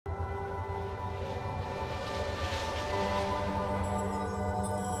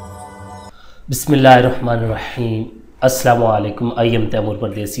बिस्मिल्लाहिर्रहमानिर्रहीम। अस्सलामुअलैकुम। I am Taimur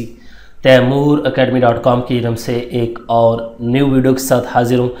परदेसी तैमूरacademy.com की तरफ से एक और न्यू वीडियो के साथ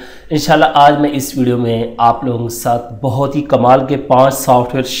हाजिर हूँ। इंशाल्लाह आज मैं इस वीडियो में आप लोगों के साथ बहुत ही कमाल के 5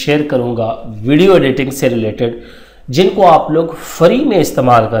 सॉफ्टवेयर शेयर करूँगा वीडियो एडिटिंग से रिलेटेड, जिनको आप लोग फ्री में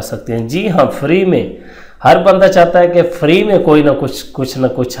इस्तेमाल कर सकते हैं। जी हाँ, फ्री में। हर बंदा चाहता है कि फ्री में कोई ना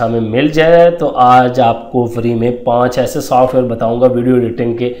कुछ हमें मिल जाए। तो आज आपको फ्री में 5 ऐसे सॉफ्टवेयर बताऊंगा वीडियो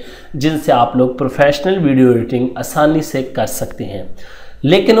एडिटिंग के, जिनसे आप लोग प्रोफेशनल वीडियो एडिटिंग आसानी से कर सकते हैं।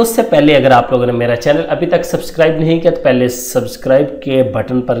 लेकिन उससे पहले अगर आप लोगों ने मेरा चैनल अभी तक सब्सक्राइब नहीं किया तो पहले सब्सक्राइब के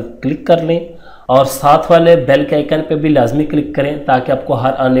बटन पर क्लिक कर लें और साथ वाले बेल के आइकन पे भी लाजमी क्लिक करें, ताकि आपको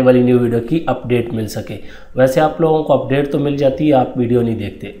हर आने वाली न्यू वीडियो की अपडेट मिल सके। वैसे आप लोगों को अपडेट तो मिल जाती है, आप वीडियो नहीं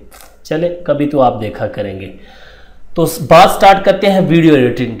देखते। चले, कभी तो आप देखा करेंगे। तो बात स्टार्ट करते हैं वीडियो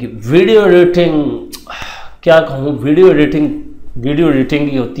एडिटिंग की। वीडियो एडिटिंग क्या कहूँ, वीडियो एडिटिंग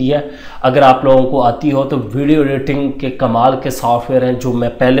ही होती है। अगर आप लोगों को आती हो तो वीडियो एडिटिंग के कमाल के सॉफ्टवेयर हैं जो मैं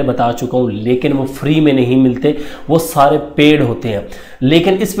पहले बता चुका हूँ, लेकिन वो फ्री में नहीं मिलते, वो सारे पेड होते हैं।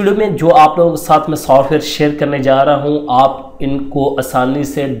 लेकिन इस वीडियो में जो आप लोगों के साथ मैं सॉफ्टवेयर शेयर करने जा रहा हूँ, आप इनको आसानी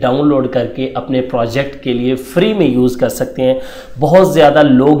से डाउनलोड करके अपने प्रोजेक्ट के लिए फ्री में यूज़ कर सकते हैं। बहुत ज़्यादा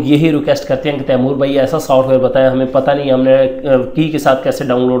लोग यही रिक्वेस्ट करते हैं कि तैमूर भाई ऐसा सॉफ्टवेयर बताएं, हमें पता नहीं हमने की के साथ कैसे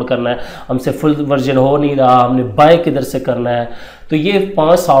डाउनलोड करना है, हमसे फुल वर्जन हो नहीं रहा, हमने बाय किधर से करना है। तो ये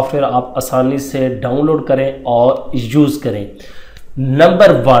 5 सॉफ्टवेयर आप आसानी से डाउनलोड करें और यूज़ करें।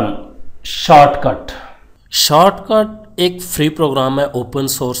 नंबर 1, शॉर्टकट एक फ्री प्रोग्राम है, ओपन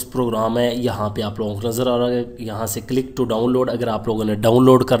सोर्स प्रोग्राम है। यहाँ पे आप लोगों को नज़र आ रहा है, यहाँ से क्लिक टू डाउनलोड। अगर आप लोगों ने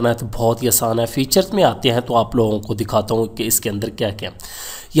डाउनलोड करना है तो बहुत ही आसान है। फीचर्स में आते हैं तो आप लोगों को दिखाता हूँ कि इसके अंदर क्या क्या।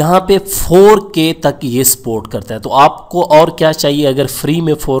 यहाँ पे 4K तक ये सपोर्ट करता है। तो आपको और क्या चाहिए, अगर फ्री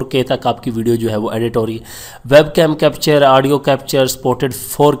में 4K तक आपकी वीडियो जो है वो एडिट हो रही है। Web cam capture, audio capture, supported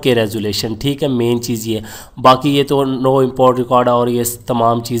 4K resolution, ठीक है, मेन चीज़ ये। बाकी ये तो नो इम्पोर्ट रिकॉर्ड और ये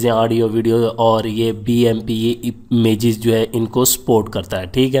तमाम चीज़ें ऑडियो वीडियो और ये BMP ये इमेजेस जो है इनको सपोर्ट करता है,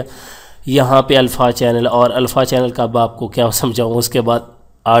 ठीक है। यहाँ पे अल्फ़ा चैनल, और अल्फ़ा चैनल का अब आपको क्या समझाऊँ। उसके बाद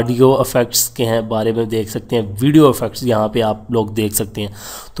ऑडियो इफ़ेक्ट्स के हैं बारे में देख सकते हैं, वीडियो इफ़ेक्ट्स यहाँ पे आप लोग देख सकते हैं।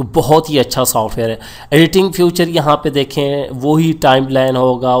 तो बहुत ही अच्छा सॉफ्टवेयर है। एडिटिंग फ्यूचर यहाँ पे देखें, वही टाइम लाइन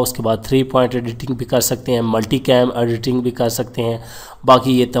होगा। उसके बाद 3 पॉइंट एडिटिंग भी कर सकते हैं, मल्टी कैम एडिटिंग भी कर सकते हैं।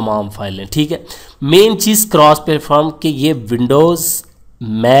 बाकी ये तमाम फाइलें, ठीक है। मेन चीज़ क्रॉस प्लेटफॉर्म के ये विंडोज़,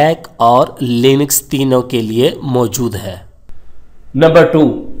 मैक और लिनक्स तीनों के लिए मौजूद है। Number 2,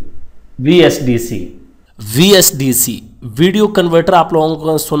 VSDC video converter. आप लोगों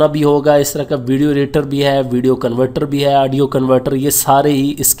को सुना भी होगा, इस तरह का वीडियो एडिटर भी है, वीडियो कन्वर्टर भी है, ऑडियो कन्वर्टर, ये सारे ही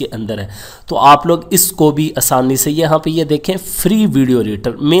इसके अंदर है। तो आप लोग इसको भी आसानी से, यहाँ पे ये देखें फ्री वीडियो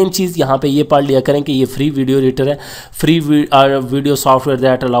एडिटर। मेन चीज़ यहाँ पे ये पढ़ लिया करें कि ये फ्री वीडियो एडिटर है, free video software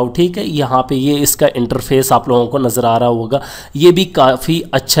that allow, ठीक है। यहाँ पे ये इसका इंटरफेस आप लोगों को नज़र आ रहा होगा, ये भी काफ़ी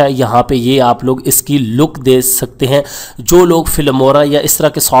अच्छा है। यहाँ पे ये आप लोग इसकी लुक दे सकते हैं। जो लोग फिल्मोरा या इस तरह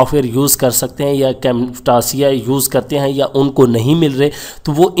के सॉफ्टवेयर यूज़ कर सकते हैं या कैमटासिया यूज़ करते हैं या उनको नहीं मिल रहे,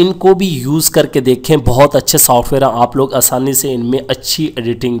 तो वो इनको भी यूज़ करके देखें। बहुत अच्छे सॉफ्टवेयर हैं, आप लोग आसानी से इनमें अच्छी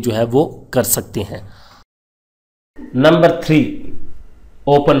एडिटिंग जो है वो कर सकते हैं। नंबर 3,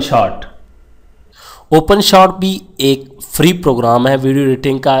 ओपनशॉट भी एक फ्री प्रोग्राम है वीडियो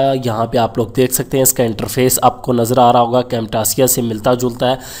एडिटिंग का। यहाँ पे आप लोग देख सकते हैं, इसका इंटरफेस आपको नज़र आ रहा होगा, कैमटासिया से मिलता जुलता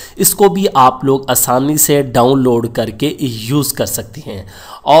है। इसको भी आप लोग आसानी से डाउनलोड करके यूज़ कर सकते हैं।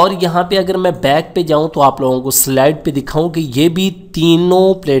 और यहाँ पे अगर मैं बैक पे जाऊँ तो आप लोगों को स्लाइड पे दिखाऊं कि ये भी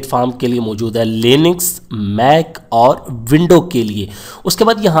तीनों प्लेटफॉर्म के लिए मौजूद है, लिनक्स, मैक और विंडो के लिए। उसके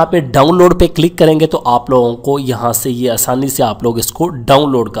बाद यहाँ पे डाउनलोड पे क्लिक करेंगे तो आप लोगों को यहाँ से ये आसानी से आप लोग इसको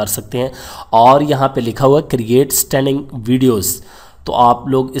डाउनलोड कर सकते हैं। और यहाँ पे लिखा हुआ है क्रिएट स्टनिंग वीडियोस, तो आप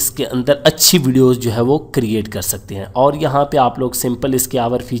लोग इसके अंदर अच्छी वीडियोस जो है वो क्रिएट कर सकते हैं। और यहाँ पे आप लोग सिंपल इसके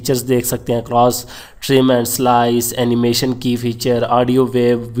आवर फीचर्स देख सकते हैं, cross trim and slice, animation की feature, audio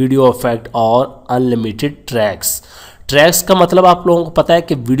wave, video effect और अनलिमिटेड ट्रैक्स का मतलब आप लोगों को पता है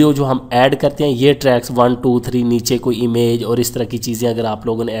कि वीडियो जो हम ऐड करते हैं, ये ट्रैक्स 1 2 3 नीचे कोई इमेज और इस तरह की चीज़ें अगर आप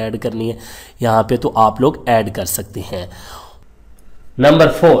लोगों ने ऐड करनी है यहाँ पे तो आप लोग ऐड कर सकते हैं।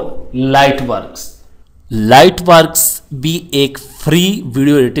 नंबर 4, लाइटवर्क्स भी एक फ्री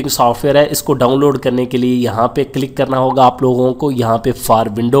वीडियो एडिटिंग सॉफ्टवेयर है। इसको डाउनलोड करने के लिए यहाँ पे क्लिक करना होगा आप लोगों को। यहाँ पे फॉर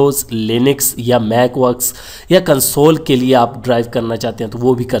विंडोज़, लिनक्स या मैकवर्क्स या कंसोल के लिए आप ड्राइव करना चाहते हैं तो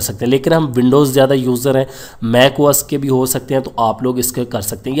वो भी कर सकते हैं, लेकिन हम विंडोज़ ज़्यादा यूज़र हैं, मैकवर्क्स के भी हो सकते हैं, तो आप लोग इसके कर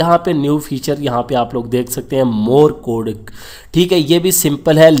सकते हैं। यहाँ पे न्यू फीचर यहाँ पे आप लोग देख सकते हैं, मोर कोड, ठीक है। ये भी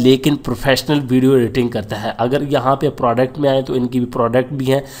सिंपल है लेकिन प्रोफेशनल वीडियो एडिटिंग करता है। अगर यहाँ पे प्रोडक्ट में आए तो इनकी भी प्रोडक्ट भी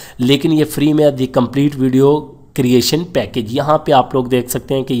हैं, लेकिन ये फ्री में दी कंप्लीट वीडियो क्रिएशन पैकेज। यहाँ पे आप लोग देख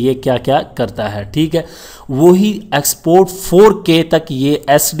सकते हैं कि ये क्या क्या करता है, ठीक है। वही एक्सपोर्ट 4K तक ये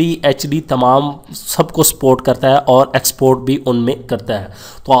SD HD तमाम सबको सपोर्ट करता है और एक्सपोर्ट भी उनमें करता है।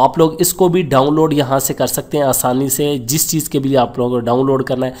 तो आप लोग इसको भी डाउनलोड यहाँ से कर सकते हैं आसानी से। जिस चीज़ के भी आप लोगों को डाउनलोड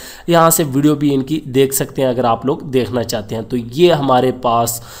करना है, यहाँ से वीडियो भी इनकी देख सकते हैं अगर आप लोग देखना चाहते हैं। तो ये हमारे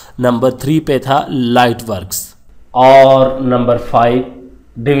पास नंबर 3 पे था लाइटवर्क्स, और नंबर 5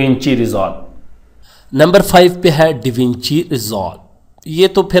 DaVinci Resolve। नंबर 5 पे है DaVinci Resolve। ये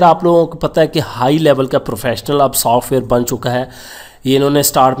तो फिर आप लोगों को पता है कि हाई लेवल का प्रोफेशनल अब सॉफ्टवेयर बन चुका है। ये इन्होंने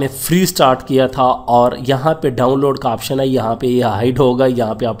स्टार्ट में फ्री स्टार्ट किया था, और यहाँ पे डाउनलोड का ऑप्शन है, यहाँ पे ये हाइड होगा,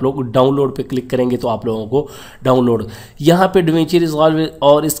 यहाँ पे आप लोग डाउनलोड पे क्लिक करेंगे तो आप लोगों को डाउनलोड, यहाँ पे DaVinci Resolve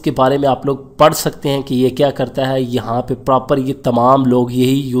और इसके बारे में आप लोग पढ़ सकते हैं कि ये क्या करता है। यहाँ पे प्रॉपर ये तमाम लोग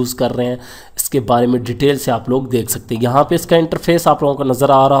यही यूज़ कर रहे हैं, इसके बारे में डिटेल से आप लोग देख सकते हैं। यहाँ पे इसका इंटरफेस आप लोगों को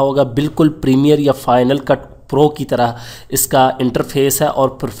नज़र आ रहा होगा, बिल्कुल प्रीमियर या फाइनल कट प्रो की तरह इसका इंटरफेस है, और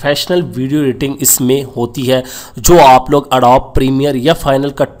प्रोफेशनल वीडियो एडिटिंग इसमें होती है। जो आप लोग एडोब प्रीमियर या फाइनल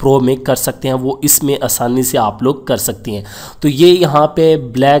कट प्रो में कर सकते हैं वो इसमें आसानी से आप लोग कर सकते हैं। तो ये यहाँ पे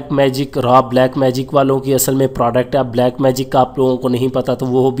black magic, raw black magic वालों की असल में प्रोडक्ट है। ब्लैक मैजिक का आप लोगों को नहीं पता तो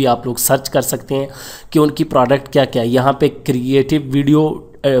वो भी आप लोग सर्च कर सकते हैं कि उनकी प्रोडक्ट क्या क्या है। यहाँ पे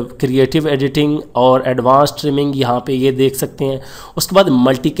क्रिएटिव एडिटिंग और एडवांस ट्रिमिंग यहाँ पे ये देख सकते हैं। उसके बाद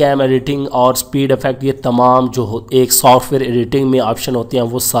मल्टी कैम एडिटिंग और स्पीड इफेक्ट, ये तमाम जो एक सॉफ्टवेयर एडिटिंग में ऑप्शन होते हैं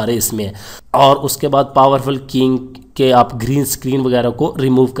वो सारे इसमें हैं। और उसके बाद पावरफुल कीइंग के आप ग्रीन स्क्रीन वगैरह को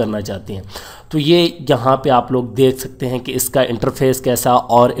रिमूव करना चाहते हैं तो ये यहाँ पे आप लोग देख सकते हैं कि इसका इंटरफेस कैसा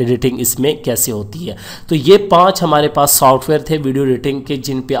और एडिटिंग इसमें कैसे होती है। तो ये 5 हमारे पास सॉफ्टवेयर थे वीडियो एडिटिंग के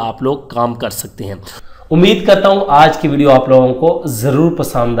जिन पे आप लोग काम कर सकते हैं। उम्मीद करता हूँ आज की वीडियो आप लोगों को ज़रूर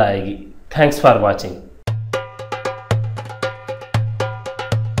पसंद आएगी। Thanks for watching.